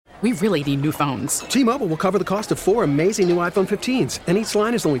We really need new phones. T-Mobile will cover the cost of 4 amazing new iPhone 15s, and each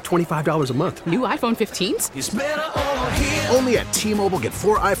line is only $25 a month. New iPhone 15s? It's better over here. Only at T-Mobile, get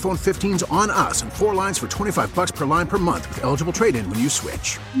 4 iPhone 15s on us and 4 lines for $25 per line per month with eligible trade-in when you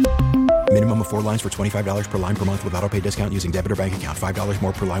switch. Minimum of 4 lines for $25 per line per month with autopay discount using debit or bank account. $5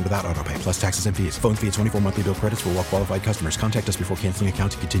 more per line without autopay, plus taxes and fees. Phone fee at 24 monthly bill credits for well-qualified customers. Contact us before canceling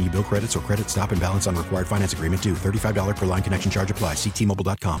account to continue bill credits or credit stop and balance on required finance agreement due. $35 per line connection charge applies. See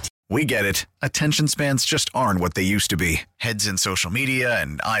T-Mobile.com. We get it. Attention spans just aren't what they used to be. Heads in social media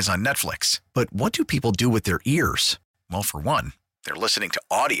and eyes on Netflix. But what do people do with their ears? Well, for one, they're listening to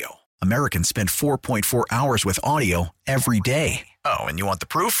audio. Americans spend 4.4 hours with audio every day. Oh, and you want the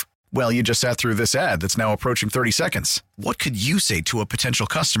proof? Well, you just sat through this ad that's now approaching 30 seconds. What could you say to a potential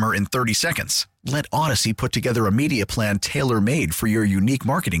customer in 30 seconds? Let Odyssey put together a media plan tailor-made for your unique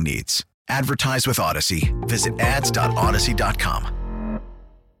marketing needs. Advertise with Odyssey. Visit ads.odyssey.com.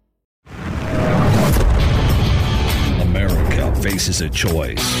 America faces a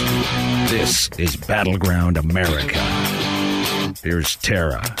choice. This is Battleground America. Here's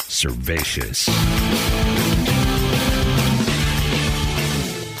Tara Servatius.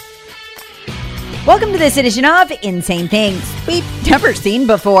 Welcome to this edition of Insane Things We've Never Seen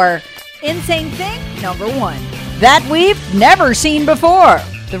Before. Insane thing number 1 that we've never seen before.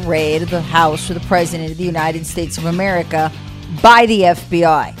 The raid of the House for the President of the United States of America by the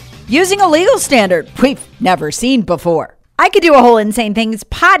FBI. Using a legal standard we've never seen before. I could do a whole Insane Things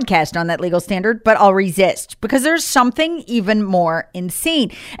podcast on that legal standard, but I'll resist because there's something even more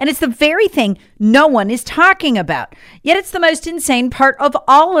insane. And it's the very thing no one is talking about. Yet it's the most insane part of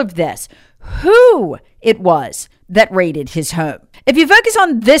all of this. Who it was that raided his home. If you focus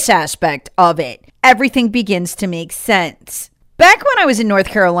on this aspect of it, everything begins to make sense. Back when I was in North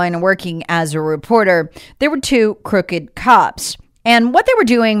Carolina working as a reporter, there were 2 crooked cops. And what they were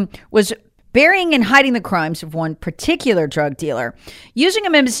doing was burying and hiding the crimes of one particular drug dealer, using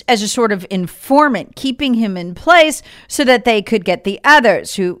him as a sort of informant, keeping him in place so that they could get the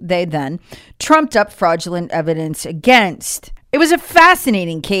others, who they then trumped up fraudulent evidence against. It was a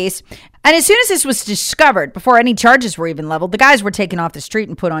fascinating case. And as soon as this was discovered, before any charges were even leveled, the guys were taken off the street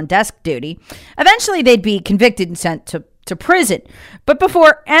and put on desk duty. Eventually, they'd be convicted and sent to prison. But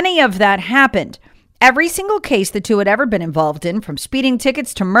before any of that happened, every single case the 2 had ever been involved in, from speeding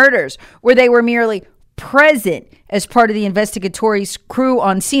tickets to murders, where they were merely present as part of the investigatory crew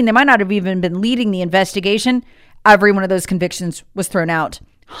on scene, they might not have even been leading the investigation, every one of those convictions was thrown out.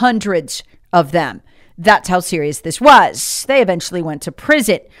 Hundreds of them. That's how serious this was. They eventually went to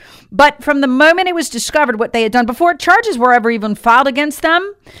prison. But from the moment it was discovered what they had done, before charges were ever even filed against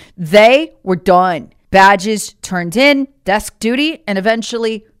them, they were done. Badges turned in, desk duty, and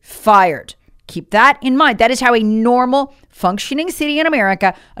eventually fired. Keep that in mind. That is how a normal functioning city in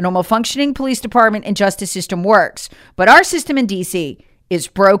America, a normal functioning police department and justice system works. But our system in DC is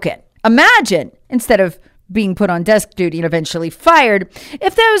broken. Imagine, instead of being put on desk duty and eventually fired,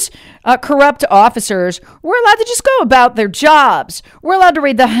 if those corrupt officers were allowed to just go about their jobs, were allowed to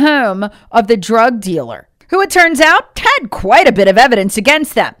raid the home of the drug dealer, who it turns out had quite a bit of evidence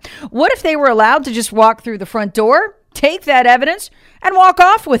against them. What if they were allowed to just walk through the front door, take that evidence, and walk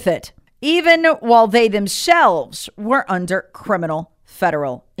off with it, even while they themselves were under criminal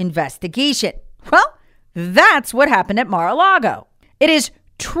federal investigation? Well, that's what happened at Mar-a-Lago. It is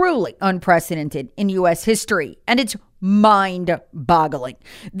truly unprecedented in U.S. history, and it's mind-boggling.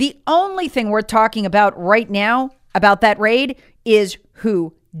 The only thing worth talking about right now about that raid is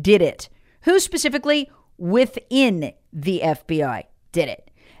who did it. Who specifically within the FBI did it.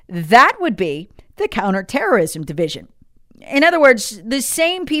 That would be the Counterterrorism Division. In other words, the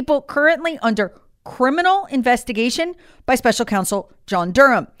same people currently under criminal investigation by Special Counsel John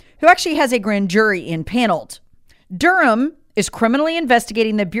Durham, who actually has a grand jury impaneled. Durham is criminally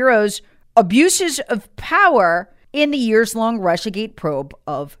investigating the Bureau's abuses of power in the years-long Russiagate probe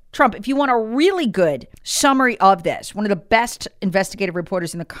of Trump. If you want a really good summary of this, one of the best investigative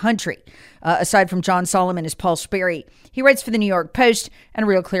reporters in the country, aside from John Solomon, is Paul Sperry. He writes for the New York Post and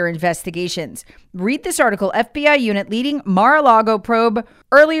Real Clear Investigations. Read this article: FBI unit leading Mar-a-Lago probe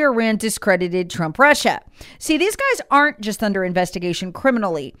earlier ran discredited Trump Russia. See, these guys aren't just under investigation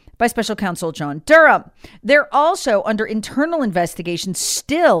criminally by Special Counsel John Durham. They're also under internal investigation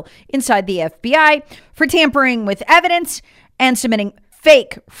still inside the FBI for tampering with evidence and submitting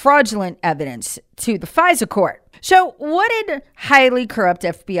fake, fraudulent evidence to the FISA court. So what did highly corrupt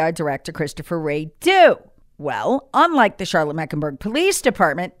FBI Director Christopher Wray do? Well, unlike the Charlotte-Mecklenburg Police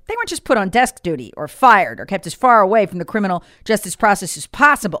Department, they weren't just put on desk duty or fired or kept as far away from the criminal justice process as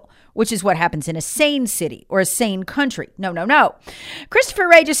possible, which is what happens in a sane city or a sane country. No. Christopher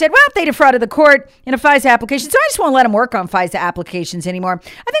Wray just said, well, they defrauded the court in a FISA application, so I just won't let them work on FISA applications anymore.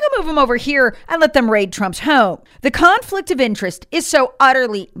 I think I'll move them over here and let them raid Trump's home. The conflict of interest is so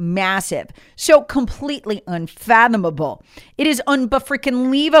utterly massive, so completely unfathomable. It is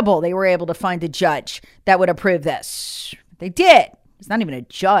unbefreaking-leavable they were able to find a judge that would approve this. They did. He's not even a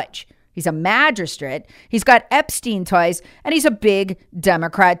judge. He's a magistrate. He's got Epstein ties, and he's a big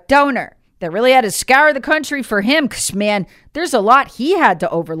Democrat donor. They really had to scour the country for him because, man, there's a lot he had to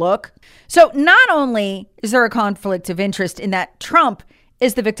overlook. So not only is there a conflict of interest in that Trump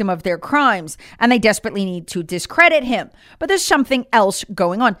is the victim of their crimes, and they desperately need to discredit him, but there's something else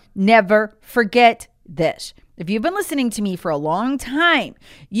going on. Never forget this. If you've been listening to me for a long time,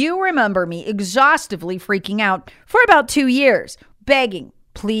 you remember me exhaustively freaking out for about 2 years, begging,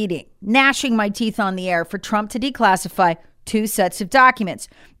 pleading, gnashing my teeth on the air for Trump to declassify 2 sets of documents: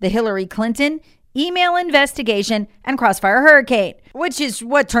 the Hillary Clinton email investigation and Crossfire Hurricane, which is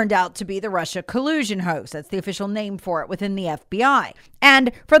what turned out to be the Russia collusion hoax. That's the official name for it within the FBI.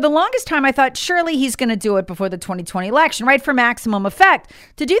 And for the longest time, I thought surely he's going to do it before the 2020 election, right? For maximum effect.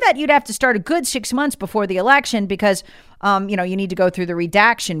 To do that, you'd have to start a good 6 months before the election because, you need to go through the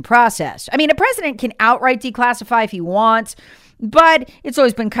redaction process. I mean, a president can outright declassify if he wants, but it's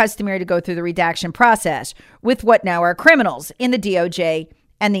always been customary to go through the redaction process with what now are criminals in the DOJ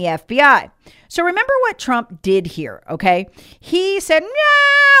and the FBI. So remember what Trump did here, okay? He said,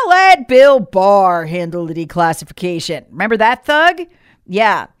 let Bill Barr handle the declassification. Remember that thug?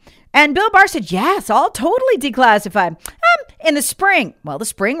 Yeah. And Bill Barr said, yes, I'll totally declassify. In the spring. Well, the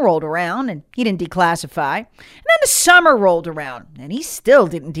spring rolled around and he didn't declassify. And then the summer rolled around and he still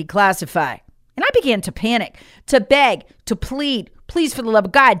didn't declassify. And I began to panic, to beg, to plead. Please, for the love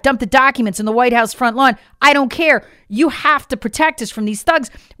of God, dump the documents in the White House front lawn. I don't care. You have to protect us from these thugs.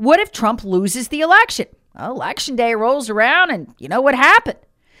 What if Trump loses the election? Well, election day rolls around and you know what happened.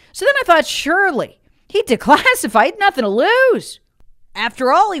 So then I thought, surely he'd declassify, nothing to lose.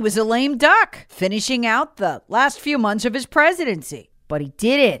 After all, he was a lame duck, finishing out the last few months of his presidency. But he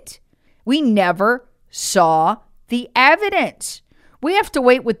didn't. We never saw the evidence. We have to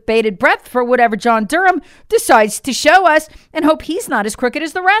wait with bated breath for whatever John Durham decides to show us and hope he's not as crooked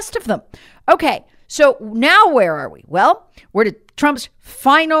as the rest of them. Okay, so now where are we? Well, we're at Trump's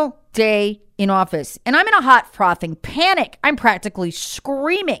final day in office, and I'm in a hot, frothing panic. I'm practically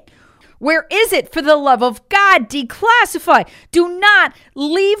screaming. Where is it? For the love of God, declassify. Do not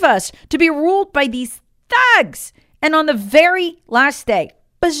leave us to be ruled by these thugs. And on the very last day,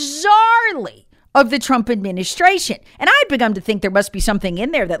 bizarrely, of the Trump administration. And I'd begun to think there must be something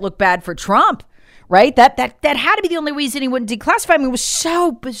in there that looked bad for Trump, right? That had to be the only reason he wouldn't declassify. I mean, it was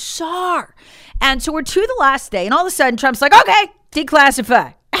so bizarre. And so we're to the last day, and all of a sudden Trump's like, okay,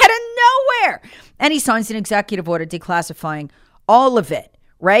 declassify. Out of nowhere. And he signs an executive order declassifying all of it,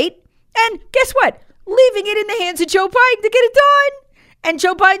 right? And guess what? Leaving it in the hands of Joe Biden to get it done. And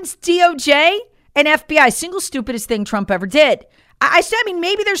Joe Biden's DOJ and FBI, single stupidest thing Trump ever did. I mean,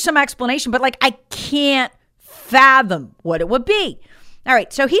 maybe there's some explanation, but I can't fathom what it would be. All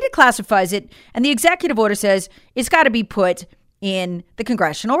right, so he declassifies it, and the executive order says it's got to be put in the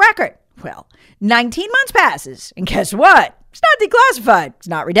congressional record. Well, 19 months passes, and guess what? It's not declassified. It's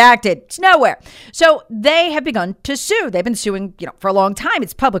not redacted. It's nowhere. So they have begun to sue. They've been suing, for a long time.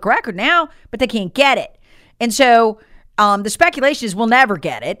 It's public record now, but they can't get it. And so the speculation is we'll never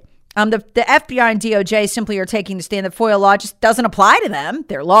get it. The FBI and DOJ simply are taking the stand that FOIA law just doesn't apply to them.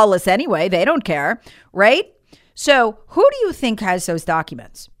 They're lawless anyway. They don't care, right? So who do you think has those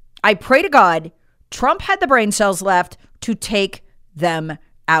documents? I pray to God Trump had the brain cells left to take them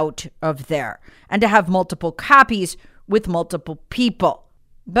out of there and to have multiple copies with multiple people.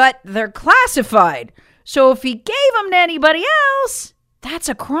 But they're classified. So if he gave them to anybody else, that's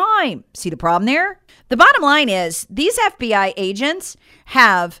a crime. See the problem there? The bottom line is these FBI agents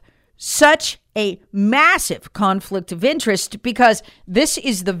have such a massive conflict of interest because this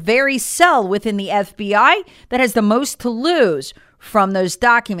is the very cell within the FBI that has the most to lose from those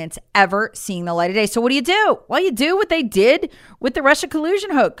documents ever seeing the light of day. So what do you do? Well, you do what they did with the Russia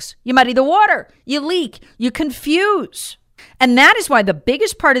collusion hoax. You muddy the water, you leak, you confuse. And that is why the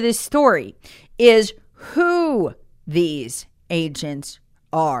biggest part of this story is who these agents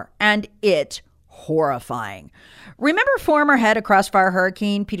are. And it's horrifying. Remember former head of Crossfire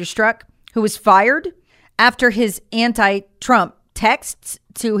Hurricane, Peter Strzok, who was fired after his anti-Trump texts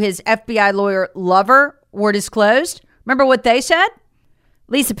to his FBI lawyer lover were disclosed? Remember what they said?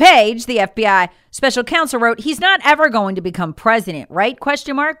 Lisa Page, the FBI special counsel, wrote, he's not ever going to become president, right?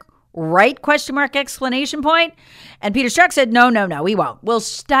 Question mark. Right? Question mark, exclamation point. And Peter Strzok said, no, we won't. We'll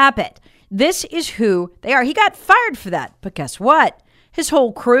stop it. This is who they are. He got fired for that. But guess what? His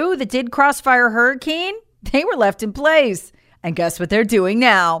whole crew that did Crossfire Hurricane, they were left in place. And guess what they're doing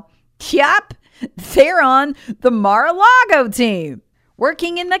now? Yup, they're on the Mar-a-Lago team,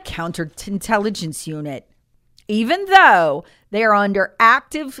 working in the counterintelligence unit. Even though they are under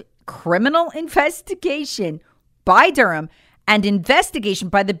active criminal investigation by Durham and investigation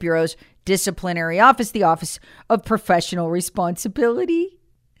by the Bureau's disciplinary office, the Office of Professional Responsibility.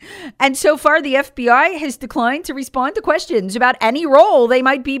 And so far, the FBI has declined to respond to questions about any role they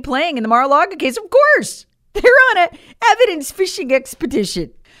might be playing in the Mar-a-Lago case. Of course, they're on an evidence fishing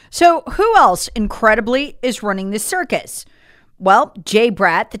expedition. So who else, incredibly, is running this circus? Well, Jay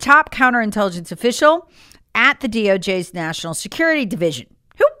Bratt, the top counterintelligence official at the DOJ's National Security Division,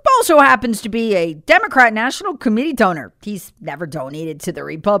 who also happens to be a Democrat National Committee donor. He's never donated to the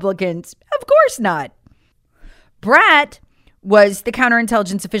Republicans. Of course not. Bratt was the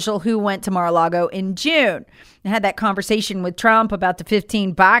counterintelligence official who went to Mar-a-Lago in June and had that conversation with Trump about the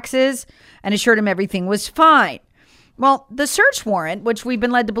 15 boxes and assured him everything was fine. Well, the search warrant, which we've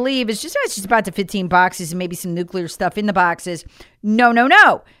been led to believe is just about the 15 boxes and maybe some nuclear stuff in the boxes.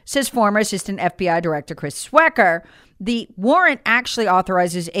 No, says former Assistant FBI Director Chris Swecker. The warrant actually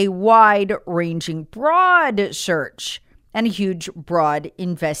authorizes a wide-ranging, broad search and a huge, broad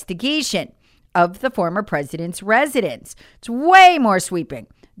investigation of the former president's residence. It's way more sweeping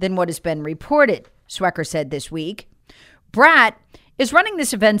than what has been reported, Swecker said this week. Bratt is running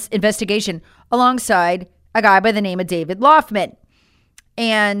this investigation alongside a guy by the name of David Loffman.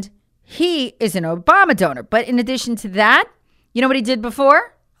 And he is an Obama donor. But in addition to that, you know what he did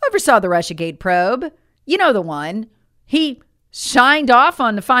before? Oversaw the Russiagate probe. You know the one. He signed off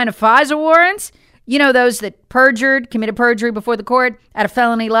on the fine of FISA warrants. You know, those that committed perjury before the court at a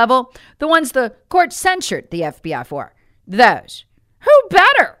felony level. The ones the court censured the FBI for. Those. Who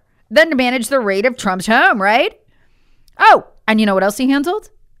better than to manage the raid of Trump's home, right? Oh, and you know what else he handled?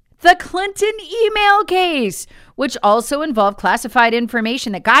 The Clinton email case, which also involved classified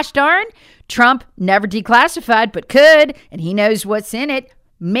information that, gosh darn, Trump never declassified, but could, and he knows what's in it.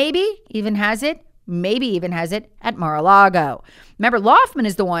 Maybe even has it at Mar-a-Lago. Remember, Loffman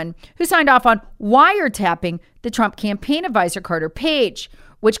is the one who signed off on wiretapping the Trump campaign advisor Carter Page,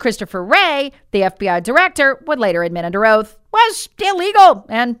 which Christopher Wray, the FBI director, would later admit under oath was illegal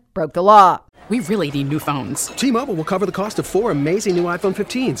and broke the law. We really need new phones. T-Mobile will cover the cost of 4 amazing new iPhone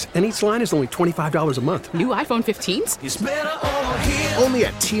 15s, and each line is only $25 a month. New iPhone 15s? It's better over here. Only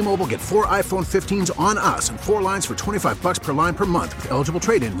at T-Mobile, get 4 iPhone 15s on us and 4 lines for $25 per line per month with eligible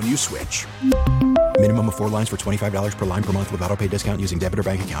trade-in when you switch. Minimum of 4 lines for $25 per line per month with auto-pay discount using debit or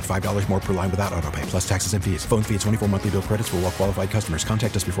bank account. $5 more per line without auto-pay, plus taxes and fees. Phone fee at 24 monthly bill credits for well-qualified customers.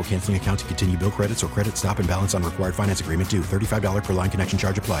 Contact us before canceling account to continue bill credits or credit stop and balance on required finance agreement due. $35 per line connection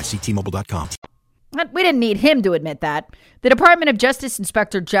charge applies. See T-Mobile.com. We didn't need him to admit that. The Department of Justice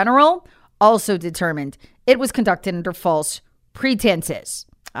Inspector General also determined it was conducted under false pretenses,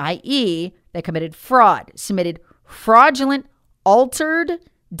 i.e., they committed fraud, submitted fraudulent, altered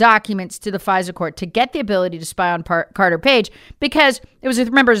documents to the FISA court to get the ability to spy on Carter Page because it was a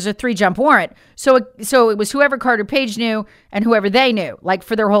 3-jump warrant. So it was whoever Carter Page knew and whoever they knew, like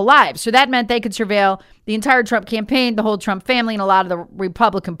for their whole lives. So that meant they could surveil the entire Trump campaign, the whole Trump family, and a lot of the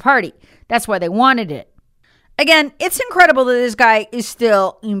Republican Party. That's why they wanted it. Again, it's incredible that this guy is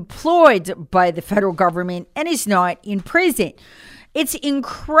still employed by the federal government and is not in prison. It's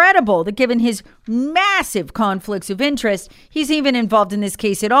incredible that given his massive conflicts of interest, he's even involved in this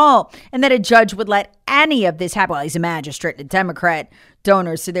case at all, and that a judge would let any of this happen. Well, he's a magistrate and a Democrat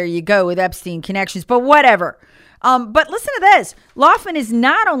donor, so there you go with Epstein connections, but whatever. But listen to this. Loffman is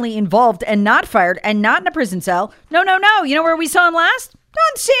not only involved and not fired and not in a prison cell. No. You know where we saw him last?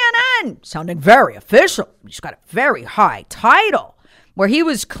 On CNN. Sounding very official. He's got a very high title, where he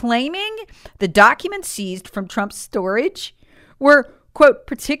was claiming the documents seized from Trump's storage were, quote,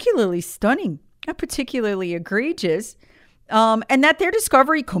 particularly stunning, not particularly egregious, and that their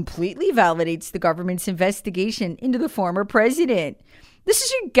discovery completely validates the government's investigation into the former president. This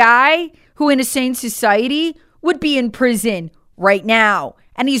is a guy who in a sane society would be in prison right now.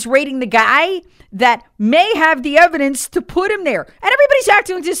 And he's raiding the guy that may have the evidence to put him there. And everybody's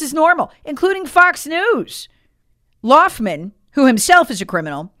acting like this is normal, including Fox News. Loffman, who himself is a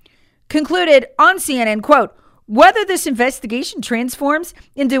criminal, concluded on CNN, quote, whether this investigation transforms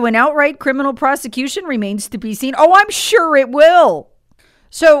into an outright criminal prosecution remains to be seen. Oh, I'm sure it will.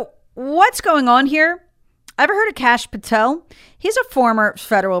 So what's going on here? Ever heard of Kash Patel? He's a former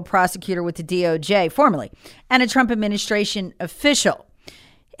federal prosecutor with the DOJ, formerly, and a Trump administration official.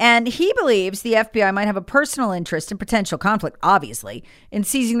 And he believes the FBI might have a personal interest and potential conflict, obviously, in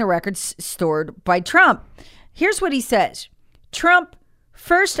seizing the records stored by Trump. Here's what he says. Trump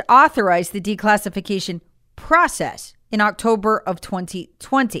first authorized the declassification process in October of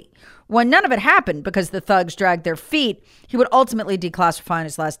 2020. When none of it happened because the thugs dragged their feet, he would ultimately declassify on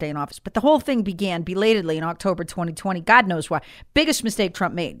his last day in office. But the whole thing began belatedly in October 2020. God knows why. Biggest mistake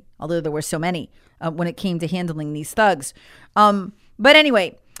Trump made, although there were so many when it came to handling these thugs. But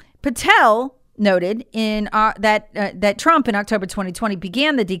anyway, Patel noted in that Trump in October 2020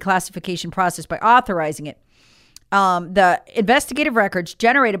 began the declassification process by authorizing it. The investigative records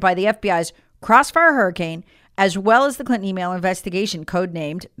generated by the FBI's Crossfire Hurricane, as well as the Clinton email investigation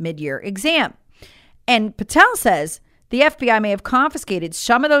codenamed Mid-Year Exam. And Patel says the FBI may have confiscated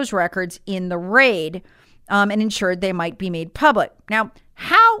some of those records in the raid and ensured they might be made public. Now,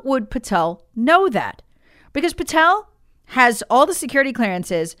 how would Patel know that? Because Patel has all the security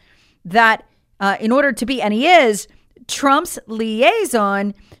clearances that in order to be, and he is, Trump's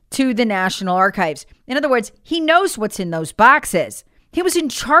liaison to the National Archives. In other words, he knows what's in those boxes. He was in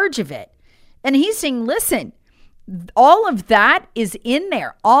charge of it. And he's saying, listen, all of that is in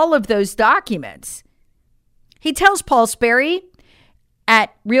there, all of those documents. He tells Paul Sperry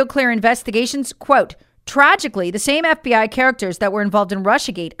at Real Clear Investigations, quote, tragically, the same FBI characters that were involved in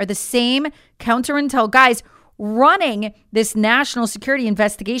Russiagate are the same counterintel guys running this national security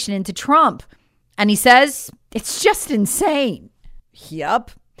investigation into Trump. And he says, it's just insane. Yup.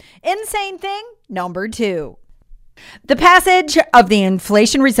 Insane thing number 2. The passage of the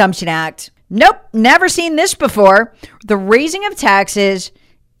Inflation Resumption Act. Nope, never seen this before. The raising of taxes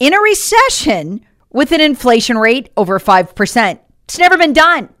in a recession with an inflation rate over 5%. It's never been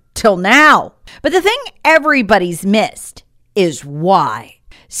done till now. But the thing everybody's missed is why.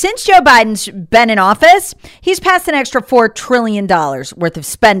 Since Joe Biden's been in office, he's passed an extra $4 trillion worth of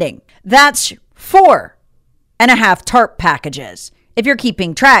spending. That's 4.5 TARP packages, if you're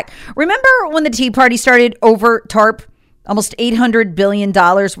keeping track. Remember when the Tea Party started over TARP? Almost $800 billion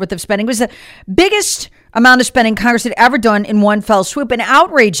worth of spending. It was the biggest amount of spending Congress had ever done in one fell swoop, and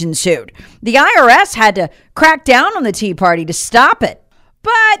outrage ensued. The IRS had to crack down on the Tea Party to stop it.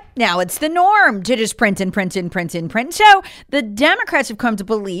 But now it's the norm to just print and print and print and print. So the Democrats have come to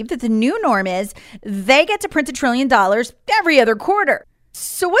believe that the new norm is they get to print $1 trillion every other quarter.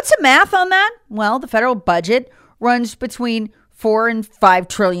 So what's the math on that? Well, the federal budget runs between $4 and $5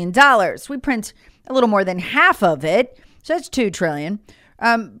 trillion. We print a little more than half of it. So that's $2 trillion,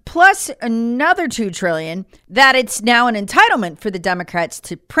 plus another $2 trillion that it's now an entitlement for the Democrats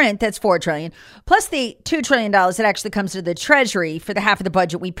to print. That's $4 trillion, plus the $2 trillion that actually comes to the Treasury for the half of the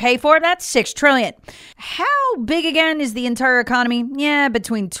budget we pay for. That's $6 trillion. How big again is the entire economy? Yeah,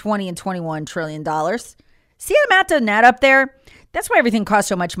 between 20 and $21 trillion. See the math doesn't add up there? That's why everything costs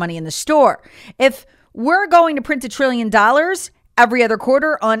so much money in the store. If we're going to print $1 trillion every other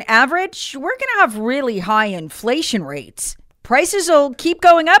quarter on average, we're going to have really high inflation rates. Prices will keep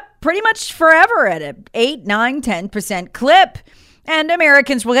going up pretty much forever at an 8, 9, 10% clip. And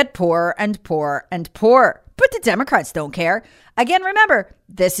Americans will get poorer and poorer and poorer. But the Democrats don't care. Again, remember,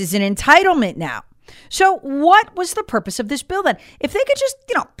 this is an entitlement now. So what was the purpose of this bill then? If they could just,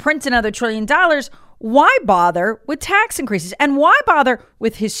 print another $1 trillion, why bother with tax increases? And why bother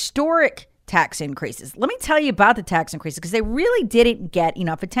with historic tax increases? Let me tell you about the tax increases because they really didn't get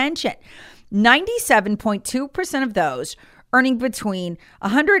enough attention. 97.2% of those earning between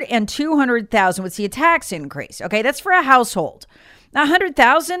 $100,000 and $200,000 would see a tax increase. Okay, that's for a household. Now,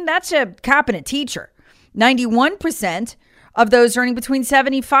 $100,000, that's a cop and a teacher. 91% of those earning between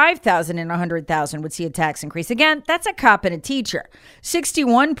 $75,000 and $100,000 would see a tax increase. Again, that's a cop and a teacher.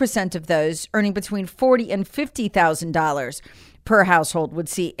 61% of those earning between $40,000 and $50,000 per household would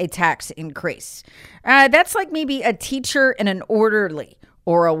see a tax increase. That's like maybe a teacher and an orderly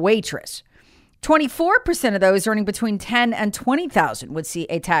or a waitress. 24% of those earning between $10,000 and $20,000 would see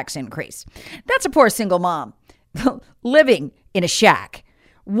a tax increase. That's a poor single mom living in a shack.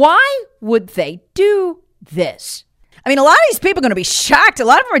 Why would they do this? I mean, a lot of these people are going to be shocked. A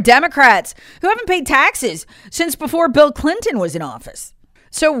lot of them are Democrats who haven't paid taxes since before Bill Clinton was in office.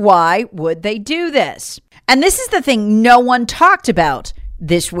 So why would they do this? And this is the thing no one talked about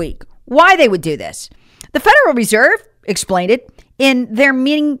this week, why they would do this. The Federal Reserve explained it in their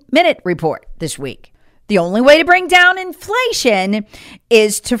minute report this week. The only way to bring down inflation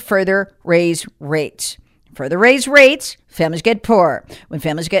is to further raise rates. Further raise rates, families get poorer. When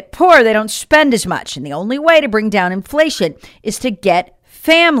families get poorer, they don't spend as much. And the only way to bring down inflation is to get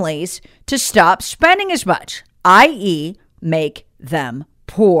families to stop spending as much, i.e., make them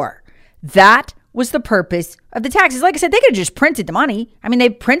poor. That was the purpose of the taxes. Like I said, they could have just printed the money. I mean, they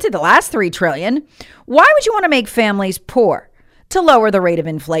printed the last $3 trillion. Why would you want to make families poor? To lower the rate of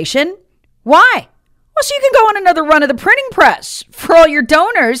inflation. Why? Well, so you can go on another run of the printing press for all your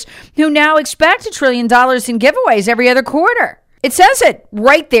donors who now expect $1 trillion in giveaways every other quarter. It says it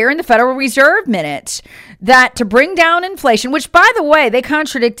right there in the Federal Reserve minutes that to bring down inflation, which, by the way, they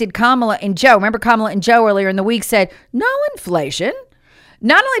contradicted Kamala and Joe. Remember, Kamala and Joe earlier in the week said, no inflation.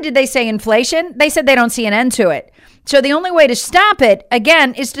 Not only did they say inflation, they said they don't see an end to it. So the only way to stop it,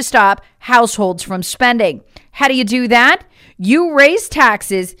 again, is to stop households from spending. How do you do that? You raise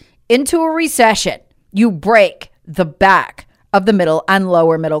taxes into a recession. You break the back of the middle and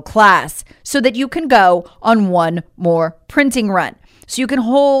lower middle class so that you can go on one more printing run. So you can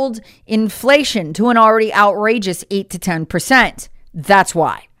hold inflation to an already outrageous 8 to 10%. That's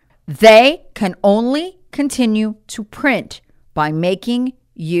why. They can only continue to print by making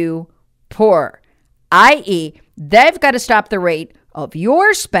you poor, i.e., they've got to stop the rate of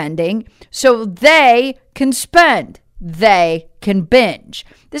your spending so they can spend. They can binge.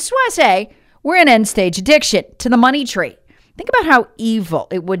 This is why I say we're in end-stage addiction to the money tree. Think about how evil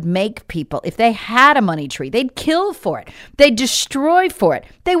it would make people if they had a money tree. They'd kill for it. They'd destroy for it.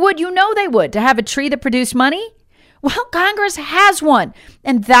 They would, they would, to have a tree that produced money. Well, Congress has one,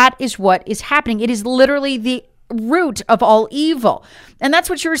 and that is what is happening. It is literally the root of all evil. And that's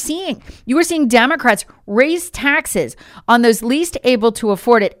what you were seeing. You were seeing Democrats raise taxes on those least able to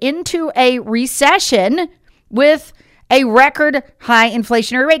afford it into a recession with a record high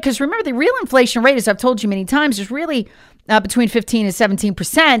inflationary rate. Because remember, the real inflation rate, as I've told you many times, is really between 15 and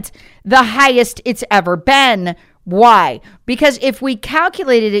 17%, the highest it's ever been. Why? Because if we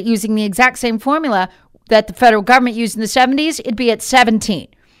calculated it using the exact same formula that the federal government used in the 70s, it'd be at 17.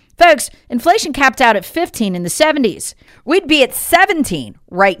 Folks, inflation capped out at 15 in the 70s. We'd be at 17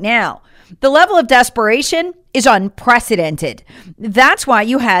 right now. The level of desperation is unprecedented. That's why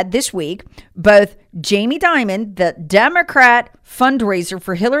you had this week both Jamie Dimon, the Democrat fundraiser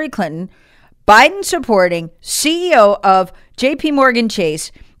for Hillary Clinton, Biden supporting CEO of JP Morgan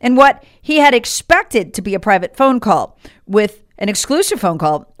Chase, and what he had expected to be a private phone call with an exclusive phone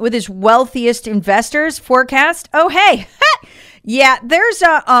call with his wealthiest investors forecast. Oh, hey, yeah, there's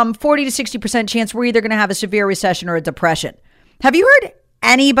a 40 to 60% chance we're either going to have a severe recession or a depression. Have you heard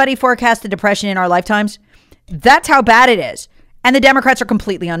anybody forecast a depression in our lifetimes? That's how bad it is. And the Democrats are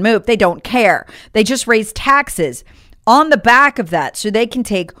completely unmoved. They don't care. They just raise taxes on the back of that so they can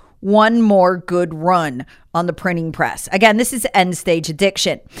take one more good run on the printing press. Again, this is end stage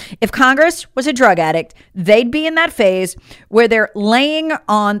addiction. If Congress was a drug addict, they'd be in that phase where they're laying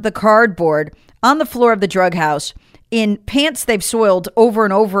on the cardboard on the floor of the drug house in pants they've soiled over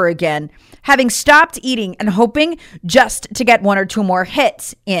and over again, having stopped eating and hoping just to get one or two more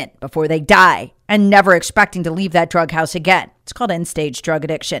hits in before they die and never expecting to leave that drug house again. It's called end-stage drug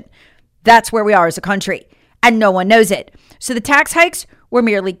addiction. That's where we are as a country, and no one knows it. So the tax hikes were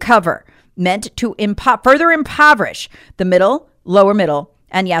merely cover, meant to further impoverish the middle, lower middle,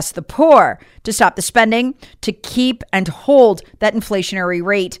 and yes, the poor, to stop the spending, to keep and hold that inflationary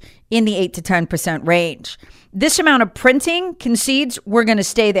rate in the 8 to 10% range. This amount of printing concedes we're going to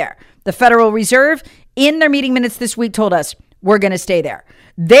stay there. The Federal Reserve, in their meeting minutes this week, told us we're going to stay there.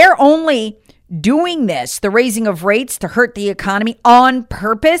 They're only doing this, the raising of rates, to hurt the economy on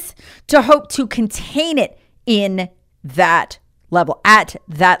purpose, to hope to contain it in that level, at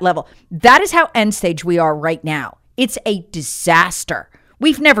that level. That is how end stage we are right now. It's a disaster.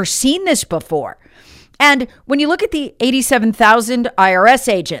 We've never seen this before. And when you look at the 87,000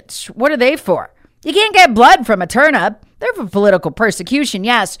 IRS agents, what are they for? You can't get blood from a turnip. They're for political persecution,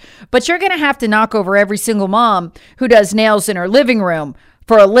 yes, but you're going to have to knock over every single mom who does nails in her living room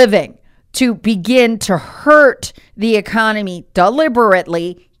for a living to begin to hurt the economy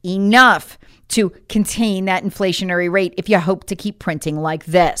deliberately enough to contain that inflationary rate if you hope to keep printing like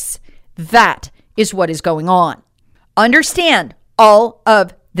this. That is what is going on. Understand, all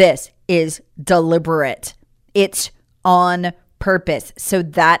of this is deliberate. It's on purpose so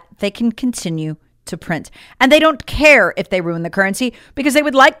that they can continue to print. And they don't care if they ruin the currency because they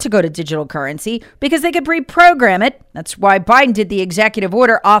would like to go to digital currency because they could reprogram it. That's why Biden did the executive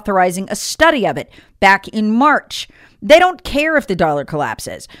order authorizing a study of it back in March. They don't care if the dollar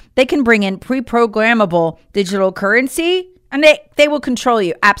collapses. They can bring in pre-programmable digital currency and they will control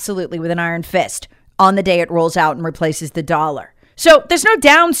you absolutely with an iron fist on the day it rolls out and replaces the dollar. So there's no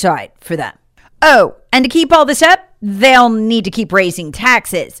downside for them. Oh, and to keep all this up, they'll need to keep raising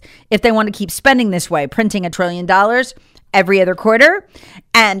taxes if they want to keep spending this way, printing $1 trillion every other quarter.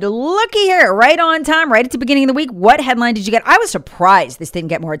 And looky here, right on time, right at the beginning of the week, what headline did you get? I was surprised this didn't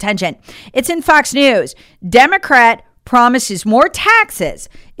get more attention. It's in Fox News. Democrat promises more taxes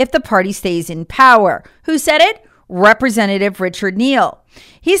if the party stays in power. Who said it? Representative Richard Neal.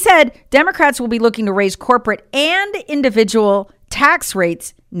 He said Democrats will be looking to raise corporate and individual tax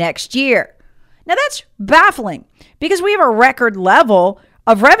rates next year. Now that's baffling because we have a record level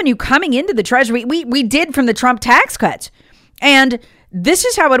of revenue coming into the Treasury. We did from the Trump tax cuts. And this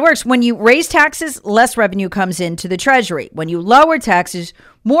is how it works. When you raise taxes, less revenue comes into the Treasury. When you lower taxes,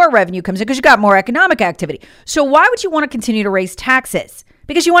 more revenue comes in because you got more economic activity. So why would you want to continue to raise taxes?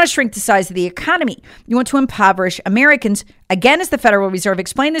 Because you want to shrink the size of the economy. You want to impoverish Americans, again, as the Federal Reserve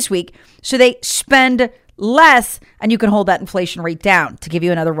explained this week, so they spend less and you can hold that inflation rate down to give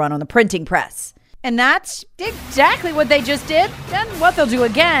you another run on the printing press. And that's exactly what they just did and what they'll do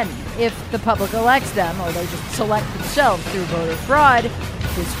again if the public elects them or they just select themselves through voter fraud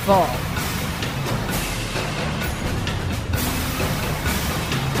this fall.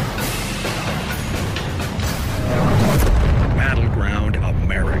 Battleground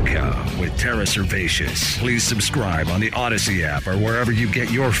America with Tara Servatius. Please subscribe on the Odyssey app or wherever you get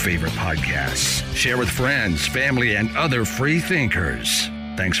your favorite podcasts. Share with friends, family, and other free thinkers.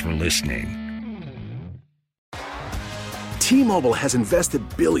 Thanks for listening. T-Mobile has invested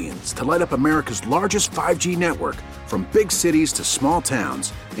billions to light up America's largest 5G network, from big cities to small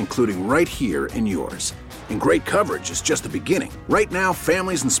towns, including right here in yours. And great coverage is just the beginning. Right now,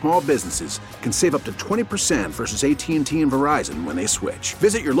 families and small businesses can save up to 20% versus AT&T and Verizon when they switch.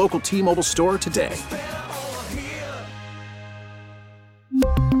 Visit your local T-Mobile store today.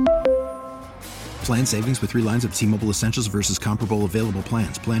 Plan savings with 3 lines of T-Mobile Essentials versus comparable available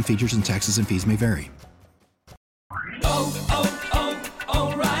plans. Plan features and taxes and fees may vary.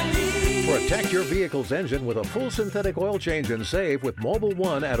 Protect your vehicle's engine with a full synthetic oil change and save with Mobil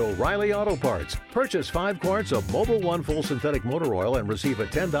 1 at O'Reilly Auto Parts. Purchase 5 quarts of Mobil 1 full synthetic motor oil and receive a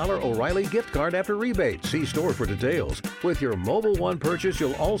 $10 O'Reilly gift card after rebate. See store for details. With your Mobil 1 purchase,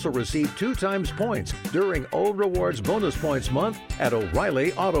 you'll also receive 2 times points during O Rewards Bonus Points Month at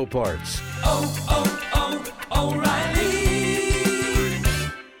O'Reilly Auto Parts. O'Reilly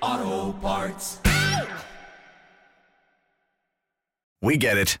Auto Parts. We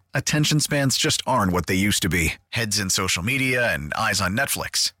get it. Attention spans just aren't what they used to be. Heads in social media and eyes on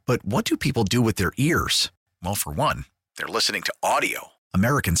Netflix. But what do people do with their ears? Well, for one, they're listening to audio.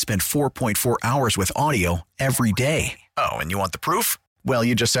 Americans spend 4.4 hours with audio every day. Oh, and you want the proof? Well,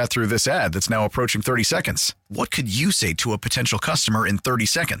 you just sat through this ad that's now approaching 30 seconds. What could you say to a potential customer in 30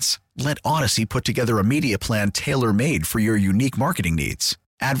 seconds? Let Odyssey put together a media plan tailor-made for your unique marketing needs.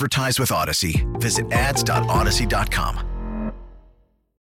 Advertise with Odyssey. Visit ads.odyssey.com.